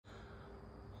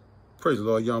Praise the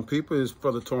Lord, young people. It's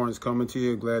Brother Torrance coming to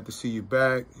you. Glad to see you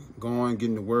back,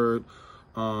 getting the word.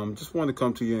 Just wanted to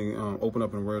come to you and open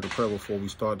up in a word of prayer before we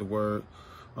start the word.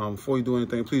 Before you do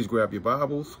anything, please grab your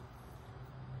Bibles.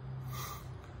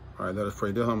 All right, let us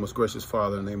pray. Dear most gracious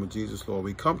Father, in the name of Jesus, Lord,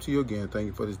 we come to you again. Thank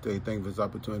you for this day. Thank you for this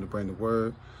opportunity to bring the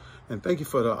word. And thank you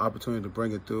for the opportunity to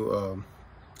bring it through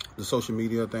the social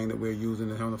media thing that we're using,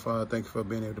 the Heavenly Father. Thank you for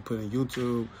being able to put in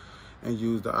YouTube and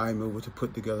use the iMover to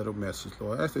put together the message,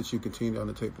 Lord. I ask that you continue to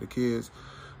undertake for the kids,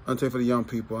 undertake for the young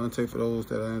people, undertake for those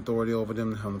that are in authority over them,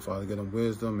 the Heavenly Father. Give them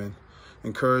wisdom and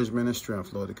encouragement and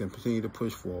strength, Lord, to continue to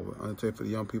push forward. Undertake for the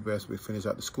young people as we finish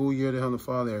out the school year, the Heavenly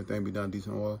Father. Everything be done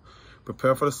decent order.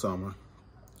 Prepare for the summer.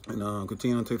 And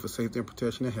continue to undertake for safety and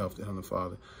protection and health, the Heavenly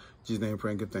Father. In Jesus' name,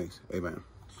 pray and give thanks. Amen.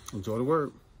 Enjoy the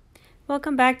word.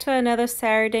 Welcome back to another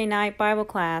Saturday night Bible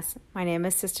class. My name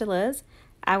is Sister Liz.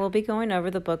 I will be going over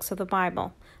the books of the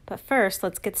Bible. But first,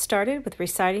 let's get started with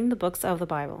reciting the books of the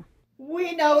Bible.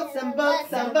 We know some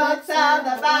books of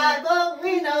the Bible.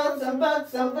 We know some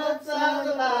books of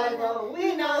the Bible.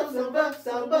 We know some books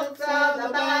of the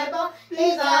Bible.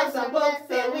 These are some books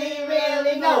that we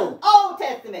really know. Old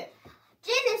Testament.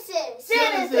 Genesis,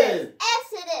 Exodus,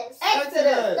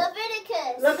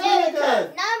 Leviticus,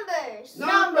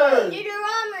 Numbers,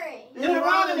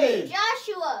 Deuteronomy,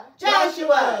 Joshua, Judges,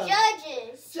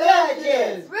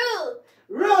 Ruth,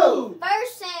 1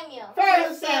 Samuel, 2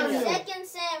 Samuel, 1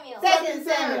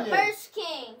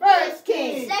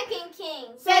 Kings, 2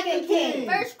 Kings,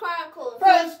 1 Chronicles, 2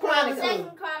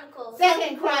 Chronicles,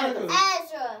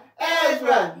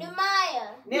 Ezra,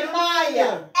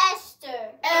 Nehemiah,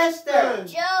 Esther,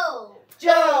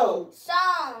 Job,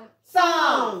 Psalms,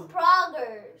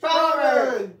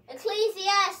 Proverbs,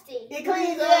 Ecclesiastes,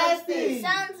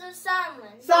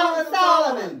 Song of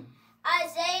Solomon,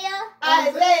 Isaiah,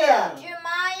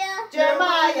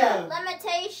 Jeremiah,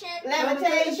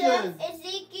 Lamentations,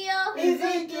 Ezekiel,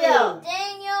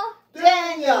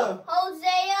 Daniel,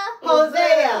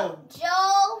 Hosea,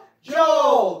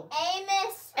 Joel,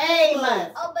 Amos,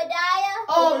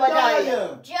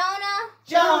 Obadiah,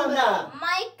 Jonah,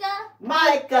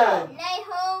 Micah,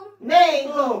 Nahum,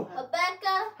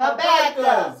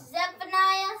 Habakkuk,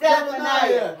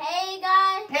 Zephaniah,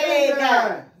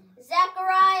 Haggai,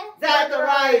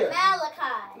 Zechariah,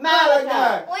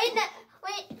 Malachi.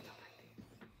 Wait.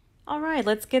 All right,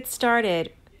 let's get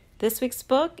started. This week's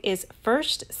book is 1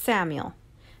 Samuel.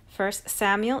 1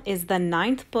 Samuel is the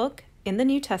 9th book in the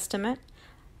New Testament,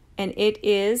 and it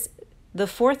is the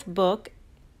 4th book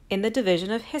in the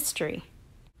division of history.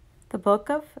 The book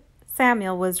of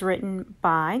Samuel was written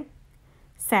by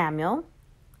Samuel,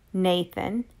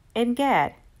 Nathan, and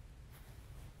Gad.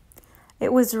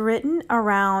 It was written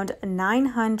around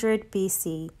 900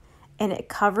 BC, and it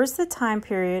covers the time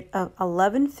period of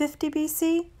 1150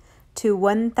 BC to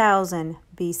 1000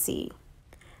 BC.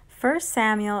 1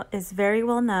 Samuel is very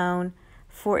well known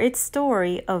for its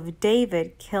story of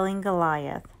David killing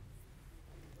Goliath.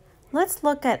 Let's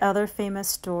look at other famous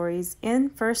stories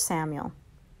in 1 Samuel.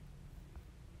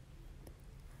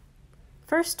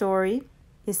 First story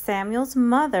is Samuel's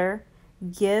mother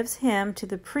gives him to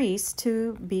the priest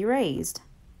to be raised.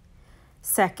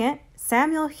 Second,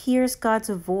 Samuel hears God's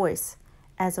voice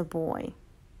as a boy.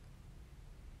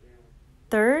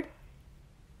 Third,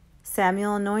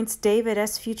 Samuel anoints David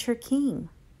as future king.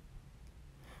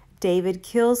 David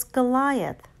kills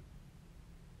Goliath.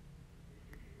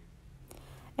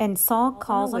 And Saul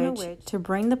calls on a witch to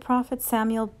bring the prophet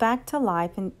Samuel back to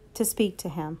life and to speak to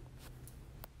him.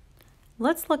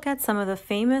 Let's look at some of the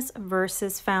famous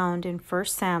verses found in 1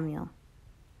 Samuel.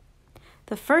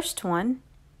 The first one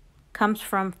comes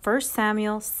from 1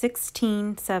 Samuel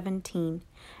 16:17,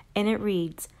 and it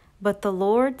reads, "But the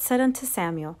Lord said unto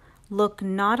Samuel, Look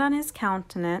not on his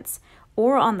countenance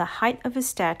or on the height of his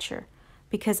stature,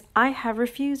 because I have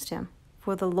refused him.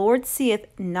 For the Lord seeth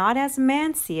not as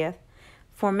man seeth,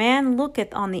 for man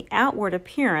looketh on the outward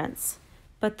appearance,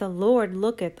 but the Lord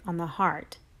looketh on the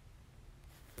heart."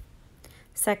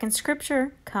 Second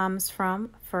scripture comes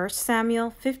from 1 Samuel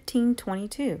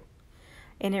 15:22,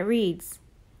 and it reads,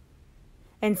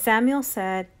 "And Samuel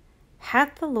said,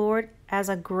 Hath the Lord as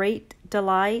a great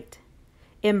delight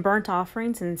in burnt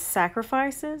offerings and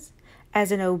sacrifices,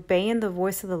 as in obeying the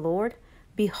voice of the Lord?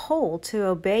 Behold, to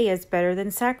obey is better than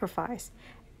sacrifice,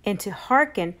 and to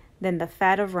hearken than the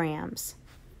fat of rams."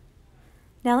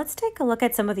 Now let's take a look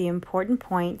at some of the important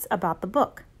points about the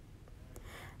book.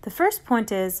 The first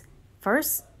point is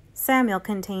 1 Samuel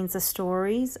contains the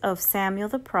stories of Samuel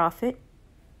the prophet,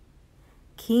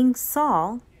 King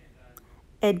Saul,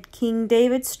 and King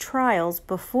David's trials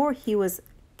before he was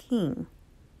king.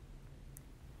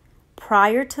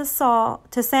 Prior to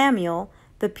Samuel,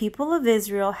 the people of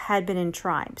Israel had been in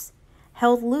tribes,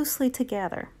 held loosely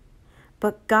together.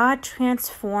 But God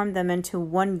transformed them into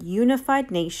one unified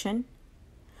nation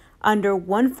under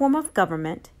one form of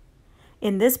government.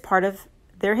 In this part of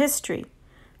their history,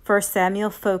 1 Samuel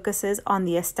focuses on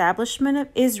the establishment of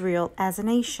Israel as a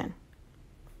nation.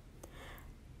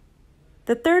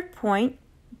 The third point,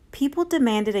 people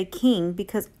demanded a king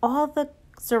because all the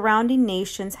surrounding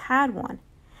nations had one,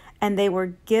 and they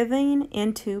were giving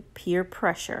into peer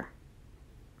pressure.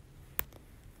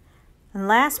 And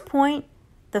last point,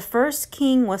 the first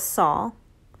king was Saul,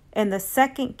 and the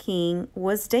second king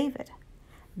was David.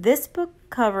 This book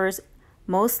covers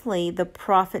mostly the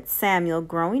prophet Samuel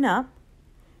growing up,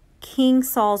 King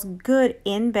Saul's good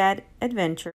and bad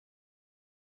adventure,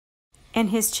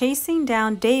 and his chasing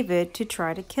down David to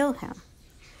try to kill him.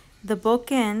 The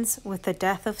book ends with the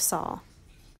death of Saul.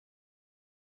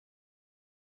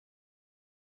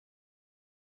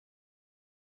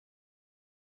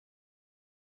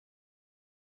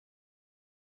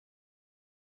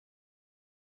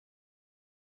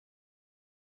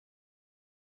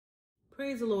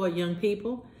 Praise the Lord, young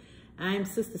people. I am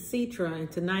Sister Citra,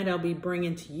 and tonight I'll be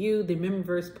bringing to you the memory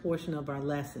verse portion of our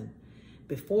lesson.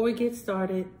 Before we get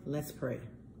started, let's pray.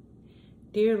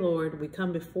 Dear Lord, we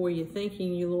come before you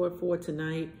thanking you, Lord, for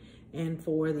tonight and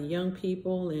for the young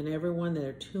people and everyone that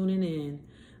are tuning in.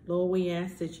 Lord, we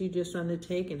ask that you just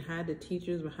undertake and hide the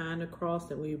teachers behind the cross,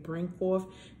 that we bring forth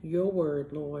your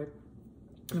word, Lord.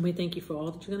 And we thank you for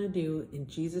all that you're going to do. In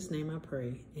Jesus' name I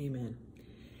pray. Amen.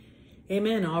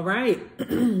 Amen. All right.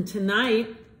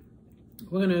 Tonight,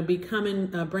 we're going to be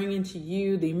bringing to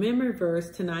you the memory verse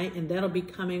tonight, and that'll be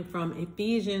coming from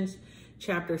Ephesians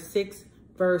chapter 6,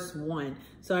 verse 1.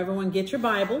 So everyone get your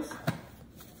Bibles.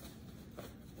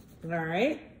 All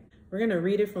right. We're going to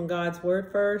read it from God's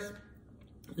word first,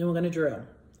 then we're going to drill.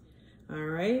 All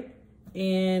right.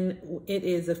 And it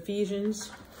is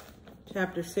Ephesians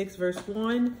chapter 6, verse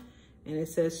 1. And it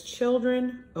says,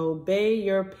 children, obey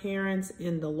your parents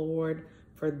in the Lord,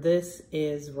 for this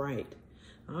is right.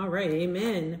 All right,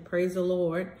 amen. Praise the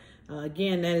Lord.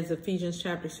 Again, that is Ephesians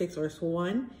chapter 6, verse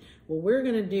 1. What we're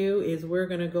going to do is we're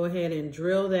going to go ahead and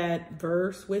drill that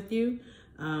verse with you.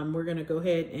 We're going to go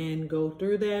ahead and go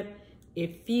through that.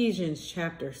 Ephesians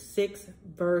chapter 6,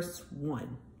 verse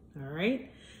 1. All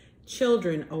right.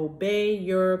 Children, obey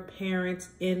your parents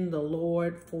in the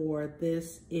Lord, for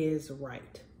this is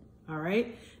right. All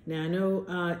right. Now, I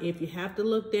know if you have to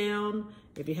look down,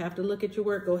 if you have to look at your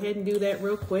work, go ahead and do that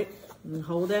real quick. And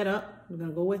hold that up. I'm going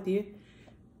to go with you.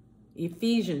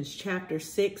 Ephesians chapter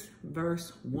 6,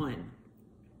 verse 1.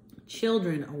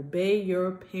 Children, obey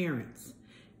your parents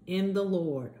in the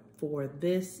Lord, for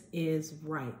this is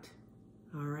right.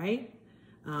 All right.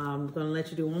 I'm going to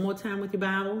let you do one more time with your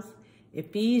Bibles.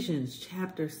 Ephesians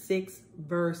chapter 6,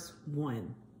 verse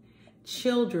 1.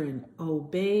 Children,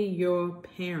 obey your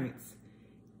parents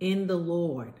in the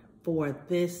Lord, for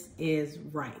this is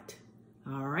right.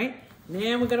 All right.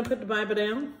 Now we're going to put the Bible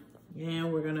down, and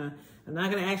I'm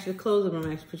not going to ask you to close it, but I'm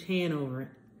going to put your hand over it.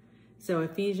 So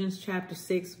Ephesians chapter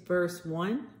 6, verse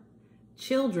 1.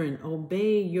 Children,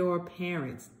 obey your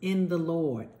parents in the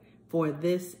Lord, for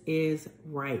this is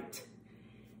right.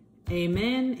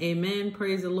 Amen. Amen.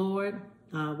 Praise the Lord.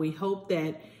 We hope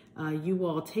that you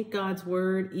all take God's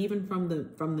word, even from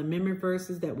the memory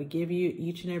verses that we give you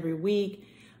each and every week,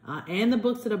 and the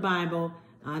books of the Bible,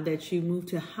 that you move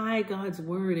to hide God's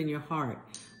word in your heart.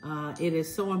 It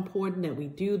is so important that we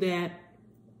do that,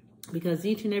 because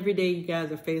each and every day you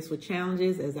guys are faced with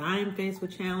challenges, as I am faced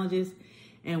with challenges,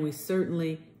 and we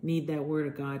certainly need that word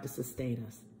of God to sustain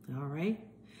us. All right.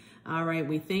 All right.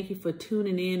 We thank you for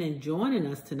tuning in and joining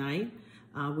us tonight.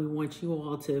 We want you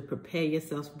all to prepare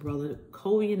yourselves, Brother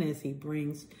Covian, as he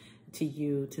brings to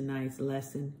you tonight's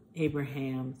lesson,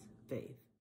 Abraham's faith.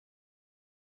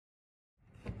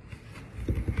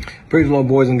 Praise the Lord,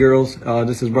 boys and girls.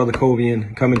 This is Brother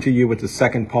Covian coming to you with the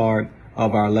second part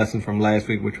of our lesson from last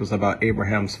week, which was about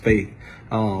Abraham's faith.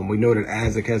 We know that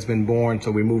Isaac has been born,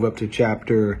 so we move up to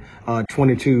chapter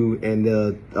 22, and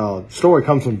the story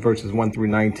comes from verses 1 through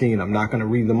 19. I'm not going to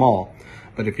read them all,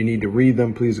 but if you need to read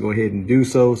them, please go ahead and do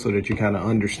so that you kind of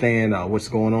understand what's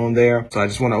going on there. So I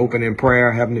just want to open in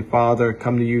prayer. Heavenly Father,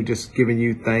 come to you just giving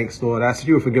you thanks, Lord. I ask that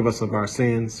you would forgive us of our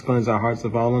sins, cleanse our hearts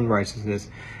of all unrighteousness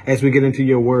as we get into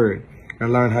your word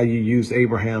and learn how you used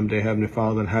Abraham, dear Heavenly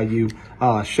Father, and how you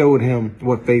showed him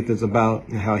what faith is about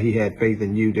and how he had faith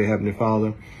in you, dear Heavenly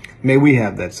Father. May we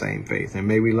have that same faith, and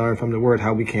may we learn from the word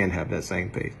how we can have that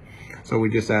same faith. So we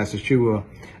just ask that you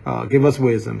will give us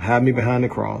wisdom, have me behind the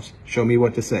cross, show me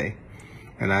what to say,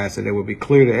 And I ask that it will be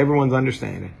clear to everyone's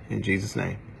understanding. In Jesus'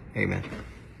 name, amen.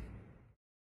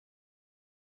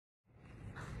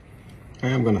 I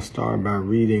am going to start by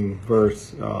reading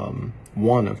verse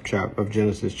 1 of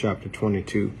Genesis chapter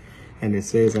 22. And it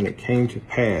says, "And it came to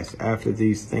pass after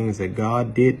these things that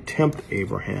God did tempt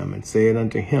Abraham and said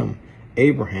unto him,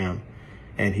 Abraham,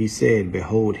 and he said,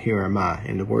 Behold, here am I."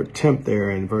 And the word tempt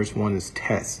there in verse 1 is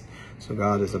test. So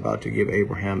God is about to give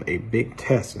Abraham a big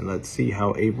test, and let's see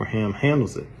how Abraham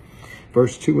handles it.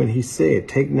 Verse 2, "And he said,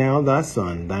 Take now thy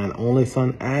son, thine only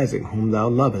son Isaac, whom thou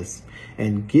lovest,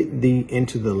 and get thee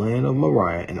into the land of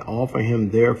Moriah, and offer him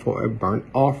therefore a burnt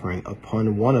offering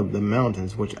upon one of the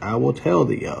mountains which I will tell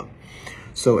thee of."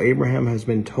 So Abraham has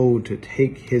been told to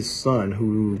take his son,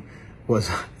 who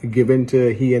was given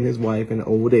to he and his wife in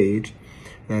old age,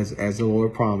 as the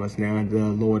Lord promised. Now the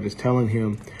Lord is telling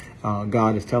him,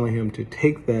 God is telling him to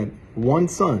take that one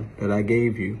son that I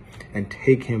gave you and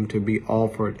take him to be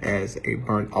offered as a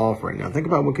burnt offering. Now think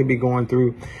about what could be going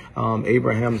through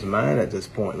Abraham's mind at this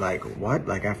point. Like, what?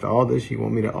 Like, after all this, you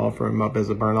want me to offer him up as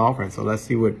a burnt offering? So let's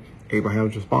see what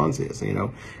Abraham's response is,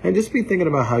 and just be thinking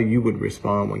about how you would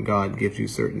respond when God gives you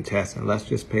certain tests. And let's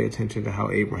just pay attention to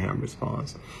how Abraham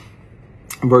responds.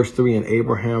 Verse 3, "And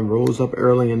Abraham rose up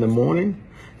early in the morning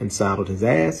and saddled his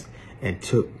ass and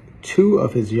took 2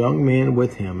 of his young men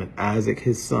with him and Isaac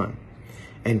his son,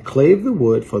 and clave the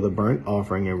wood for the burnt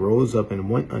offering, and rose up and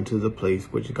went unto the place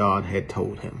which God had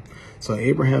told him." So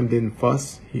Abraham didn't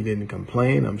fuss. He didn't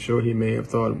complain. I'm sure he may have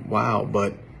thought, wow,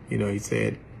 but, he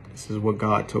said, this is what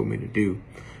God told me to do,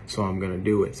 so I'm going to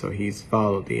do it. So he's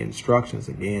followed the instructions.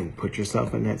 Again, put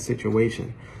yourself in that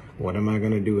situation. What am I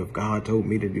going to do if God told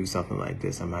me to do something like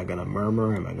this? Am I going to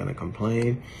murmur? Am I going to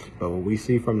complain? But what we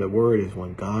see from the word is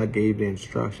when God gave the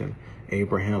instruction,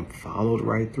 Abraham followed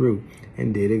right through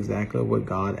and did exactly what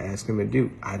God asked him to do.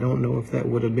 I don't know if that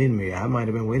would have been me. I might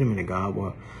have been, wait a minute, God,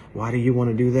 well, why do you want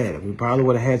to do that? We probably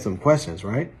would have had some questions,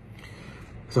 right?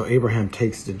 So Abraham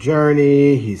takes the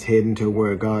journey. He's heading to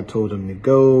where God told him to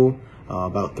go,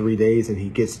 about 3 days, and he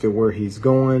gets to where he's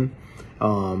going.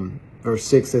 Verse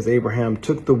 6 says, "Abraham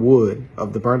took the wood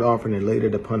of the burnt offering and laid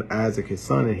it upon Isaac his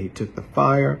son, and he took the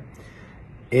fire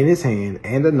in his hand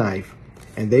and a knife,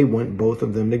 and they went both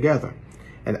of them together.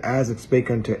 And Isaac spake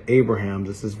unto Abraham,"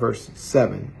 this is verse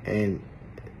 7, and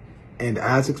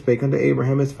Isaac spake unto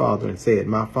Abraham his father, and said,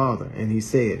 "My father." And he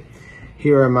said,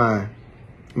 "Here am I,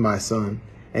 my son."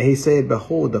 And he said,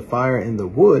 "Behold, the fire and the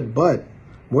wood, but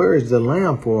where is the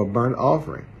lamb for a burnt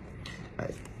offering?"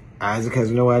 Isaac has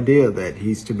no idea that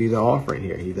he's to be the offering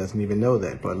here. He doesn't even know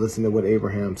that. But listen to what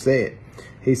Abraham said.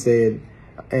 He said,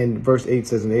 and verse 8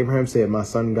 says, "And Abraham said, My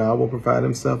son God will provide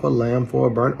himself a lamb for a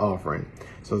burnt offering."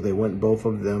 So they went both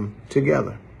of them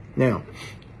together. Now,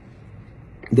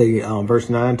 the verse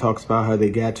 9 talks about how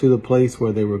they got to the place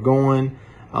where they were going.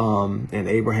 And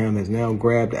Abraham has now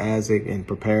grabbed Isaac and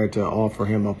prepared to offer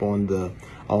him up on the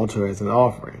altar as an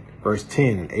offering. Verse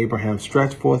 10, "And Abraham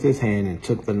stretched forth his hand and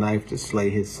took the knife to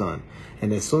slay his son.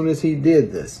 And as soon as he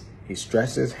did this, he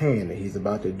stretched his hand, and he's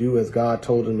about to do as God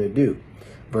told him to do."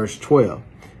 Verse 11,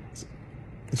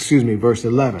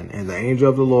 "And the angel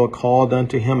of the Lord called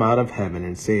unto him out of heaven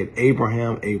and said,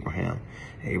 Abraham, Abraham.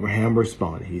 Abraham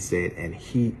responded, he said, and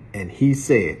he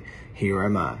said, Here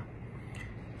am I."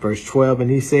 Verse 12,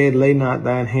 "And he said, Lay not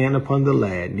thine hand upon the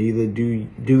lad, neither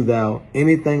do thou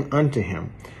anything unto him.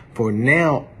 For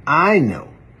now I know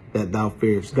that thou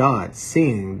fearest God,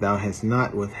 seeing thou hast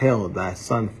not withheld thy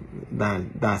son,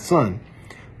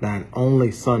 thine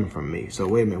only son from me." So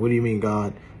wait a minute, what do you mean,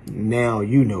 God? Now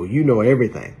you know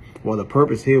everything. Well, the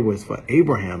purpose here was for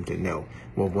Abraham to know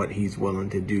what he's willing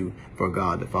to do for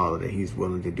God the Father, that he's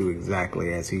willing to do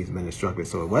exactly as he's been instructed.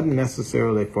 So it wasn't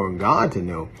necessarily for God to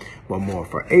know, but more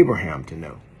for Abraham to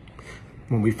know.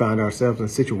 When we find ourselves in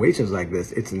situations like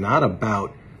this, it's not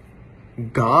about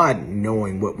God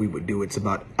knowing what we would do. It's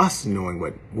about us knowing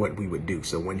what we would do.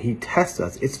 So when he tests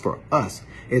us, it's for us.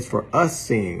 It's for us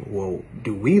seeing, well,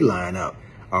 do we line up?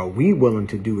 Are we willing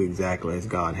to do exactly as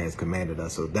God has commanded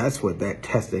us? So that's what that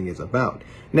testing is about.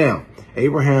 Now,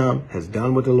 Abraham has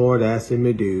done what the Lord asked him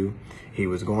to do. He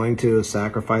was going to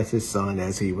sacrifice his son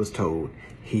as he was told.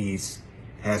 He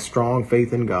has strong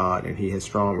faith in God, and he has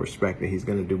strong respect that he's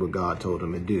going to do what God told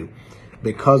him to do.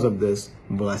 Because of this,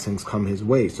 blessings come his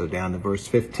way. So down to verse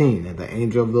 15, "And the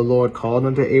angel of the Lord called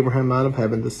unto Abraham out of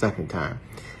heaven the second time,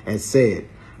 and said,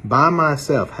 By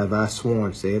myself have I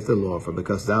sworn, saith the Lord, for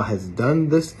because thou hast done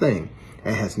this thing,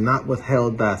 and hast not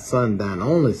withheld thy son, thine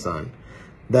only son,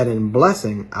 that in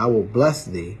blessing I will bless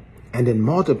thee, and in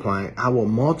multiplying I will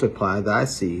multiply thy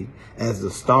seed as the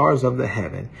stars of the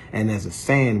heaven, and as the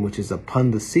sand which is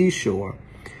upon the seashore.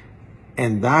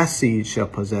 and thy seed shall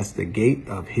possess the gate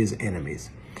of his enemies.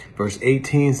 Verse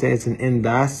 18 says, and in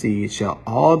thy seed shall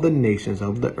all the nations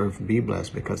of the earth be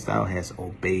blessed, because thou hast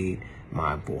obeyed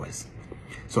my voice.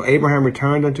 So Abraham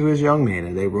returned unto his young men,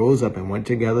 and they rose up and went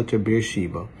together to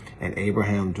Beersheba, and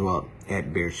Abraham dwelt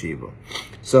at Beersheba.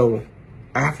 So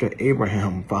after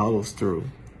Abraham follows through,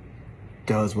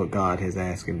 does what God has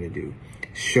asked him to do,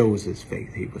 shows his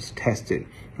faith, he was tested,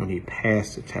 and he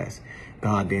passed the test,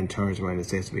 God then turns around and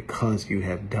says, because you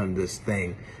have done this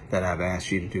thing that I've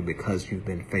asked you to do, because you've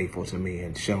been faithful to me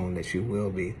and shown that you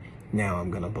will be, now I'm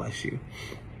going to bless you.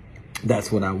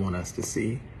 That's what I want us to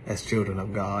see as children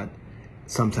of God.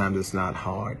 Sometimes it's not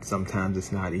hard. Sometimes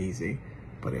it's not easy.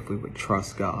 But if we would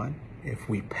trust God, if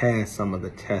we pass some of the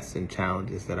tests and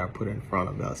challenges that are put in front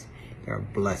of us, there are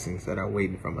blessings that are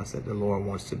waiting from us that the Lord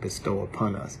wants to bestow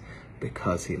upon us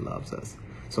because he loves us.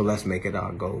 So let's make it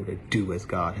our goal to do as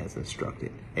God has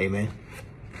instructed. Amen.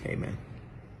 Amen.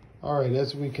 All right,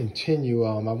 as we continue,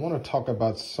 I want to talk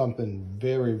about something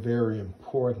very, very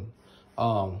important.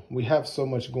 We have so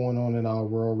much going on in our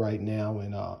world right now,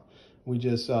 and we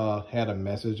just had a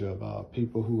message of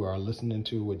people who are listening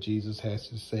to what Jesus has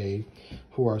to say,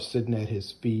 who are sitting at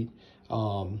his feet,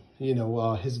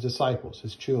 his disciples,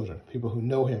 his children, people who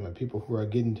know him and people who are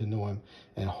getting to know him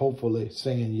and hopefully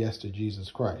saying yes to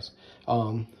Jesus Christ.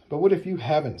 But what if you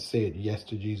haven't said yes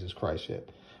to Jesus Christ yet?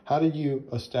 How do you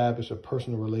establish a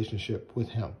personal relationship with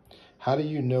him? How do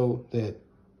you know that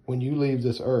when you leave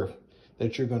this earth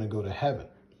that you're going to go to heaven?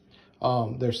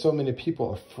 There's so many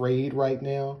people afraid right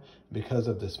now because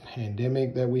of this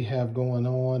pandemic that we have going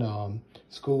on.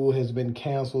 School has been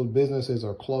canceled. Businesses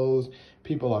are closed.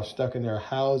 People are stuck in their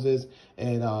houses,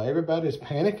 and everybody's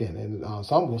panicking. And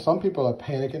some people are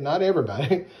panicking, not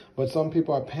everybody, but some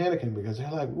people are panicking because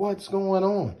they're like, what's going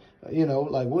on?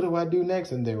 Like, what do I do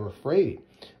next? And they're afraid.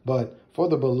 But for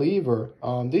the believer,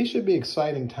 these should be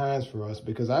exciting times for us,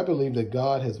 because I believe that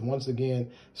God has once again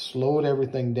slowed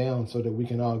everything down so that we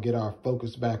can all get our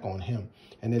focus back on him.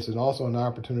 And this is also an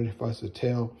opportunity for us to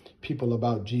tell people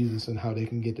about Jesus and how they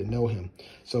can get to know him.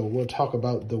 So we'll talk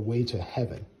about the way to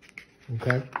heaven.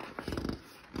 Okay.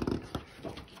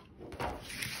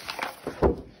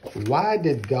 Why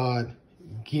did God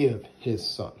give his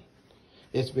son?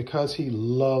 It's because he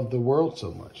loved the world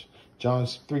so much. John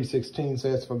 3:16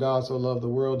 says, for God so loved the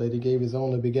world that he gave his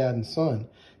only begotten son,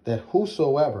 that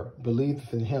whosoever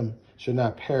believeth in him should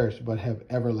not perish, but have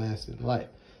everlasting life.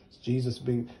 Jesus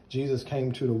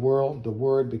came to the world. The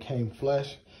word became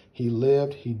flesh. He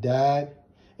lived, he died,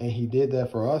 and he did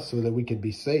that for us so that we could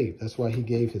be saved. That's why he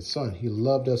gave his son. He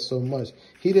loved us so much.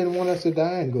 He didn't want us to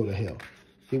die and go to hell.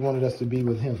 He wanted us to be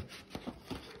with him.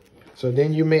 So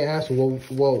then you may ask, well,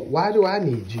 why do I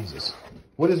need Jesus?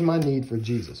 What is my need for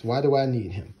Jesus? Why do I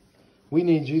need him? We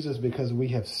need Jesus because we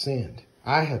have sinned.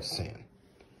 I have sinned.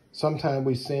 Sometimes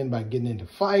we sin by getting into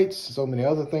fights, so many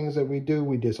other things that we do.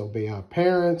 We disobey our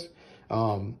parents.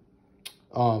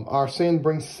 Our sin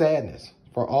brings sadness.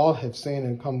 For all have sinned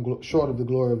and come short of the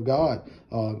glory of God,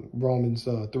 Romans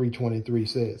 3:23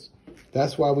 says.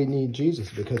 That's why we need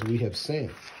Jesus, because we have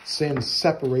sinned. Sin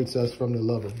separates us from the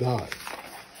love of God.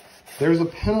 There's a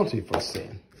penalty for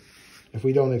sin. If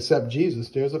we don't accept Jesus,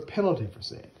 there's a penalty for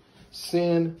sin.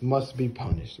 Sin must be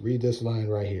punished. Read this line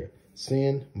right here.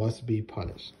 Sin must be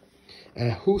punished.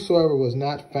 And whosoever was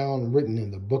not found written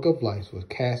in the book of life was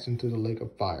cast into the lake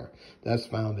of fire. That's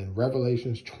found in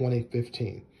Revelations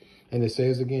 20:15. And it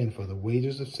says again, for the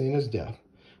wages of sin is death.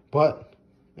 But,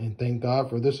 and thank God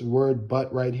for this word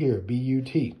but right here,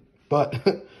 B-U-T.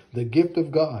 But the gift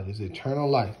of God is eternal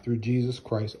life through Jesus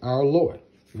Christ our Lord.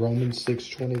 Romans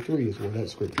 6:23 is where that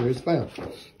scripture is found.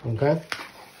 Okay?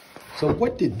 So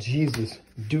what did Jesus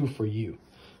do for you?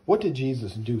 What did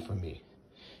Jesus do for me?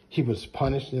 He was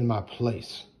punished in my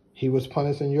place. He was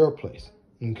punished in your place.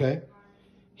 Okay?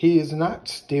 He is not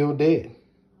still dead.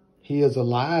 He is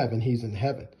alive and he's in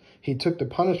heaven. He took the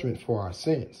punishment for our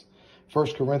sins. 1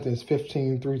 Corinthians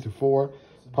 15:3-4,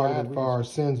 pardon for our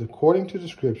sins according to the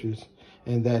scriptures,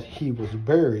 and that he was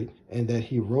buried, and that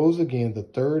he rose again the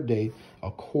third day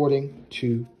according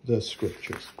to the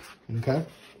scriptures. Okay?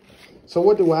 So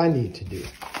what do I need to do?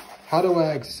 How do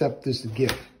I accept this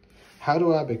gift? How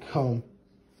do I become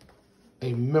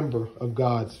a member of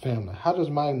God's family? How does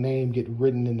my name get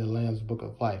written in the Lamb's Book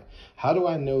of Life? How do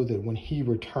I know that when he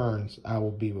returns, I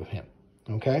will be with him?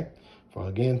 Okay? For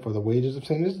again, for the wages of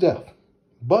sin is death.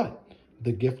 But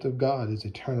the gift of God is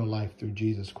eternal life through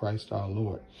Jesus Christ our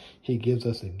Lord. He gives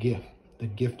us a gift. The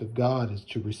gift of God is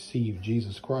to receive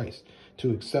Jesus Christ, to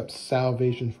accept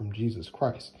salvation from Jesus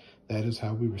Christ. That is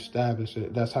how we establish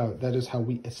it. That is how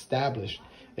we establish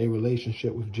a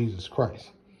relationship with Jesus Christ.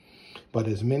 But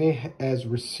as many as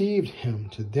received him,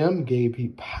 to them gave he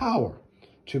power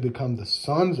to become the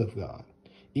sons of God,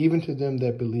 even to them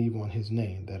that believe on his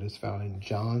name. That is found in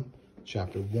John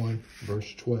chapter 1,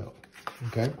 verse 12.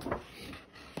 Okay?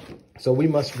 So we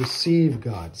must receive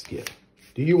God's gift.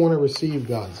 Do you want to receive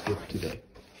God's gift today?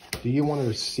 Do you want to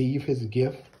receive his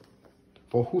gift?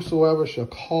 For whosoever shall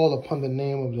call upon the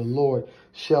name of the Lord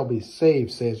shall be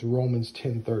saved, says Romans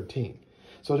 10:13.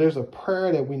 So there's a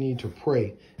prayer that we need to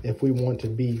pray if we want to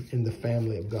be in the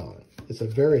family of God. It's a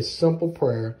very simple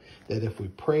prayer that if we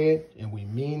pray it and we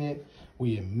mean it,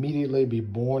 we immediately be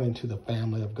born into the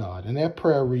family of God. And that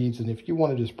prayer reads, and if you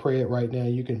want to just pray it right now,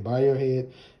 you can bow your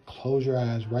head, close your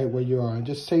eyes right where you are, and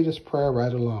just say this prayer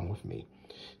right along with me.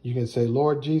 You can say,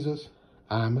 Lord Jesus,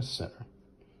 I'm a sinner.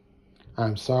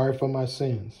 I'm sorry for my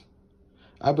sins.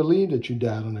 I believe that you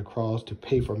died on the cross to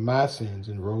pay for my sins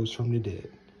and rose from the dead.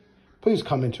 Please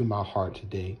come into my heart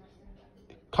today.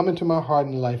 Come into my heart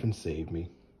and life and save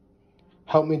me.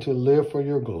 Help me to live for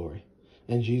your glory.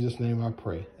 In Jesus' name I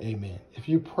pray. Amen. If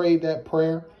you prayed that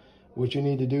prayer, what you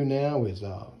need to do now is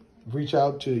reach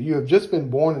out to, you have just been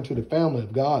born into the family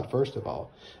of God, first of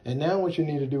all. And now what you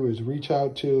need to do is reach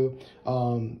out to,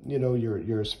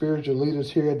 your spiritual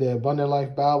leaders here at the Abundant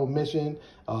Life Bible Mission,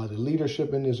 the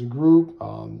leadership in this group.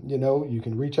 You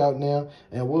can reach out now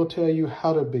and we'll tell you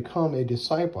how to become a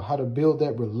disciple, how to build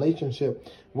that relationship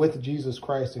with Jesus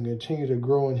Christ and continue to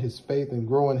grow in his faith and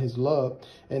grow in his love.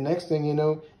 And next thing you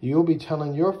know, you'll be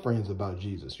telling your friends about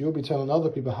Jesus. You'll be telling other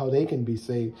people how they can be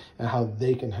saved and how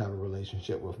they can have a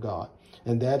relationship with God.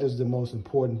 And that is the most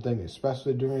important thing,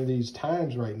 especially during these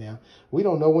times right now. We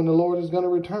don't know when the Lord is going to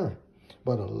return.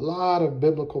 But a lot of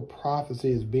biblical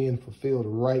prophecy is being fulfilled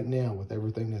right now with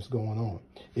everything that's going on.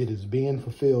 It is being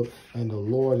fulfilled, and the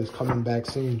Lord is coming back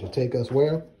soon to take us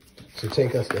where? To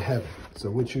take us to heaven.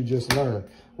 So what you just learned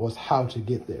was how to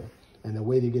get there. And the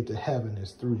way to get to heaven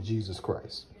is through Jesus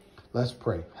Christ. Let's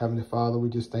pray. Heavenly Father, we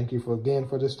just thank you for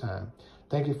this time.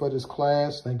 Thank you for this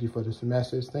class. Thank you for this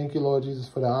message. Thank you, Lord Jesus,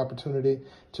 for the opportunity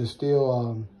to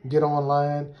still get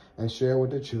online and share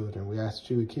with the children. We ask that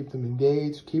you would keep them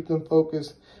engaged, keep them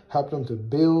focused, help them to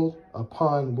build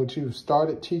upon what you've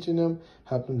started teaching them,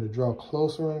 help them to draw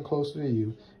closer and closer to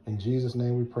you. In Jesus'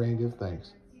 name we pray and give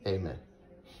thanks. Amen.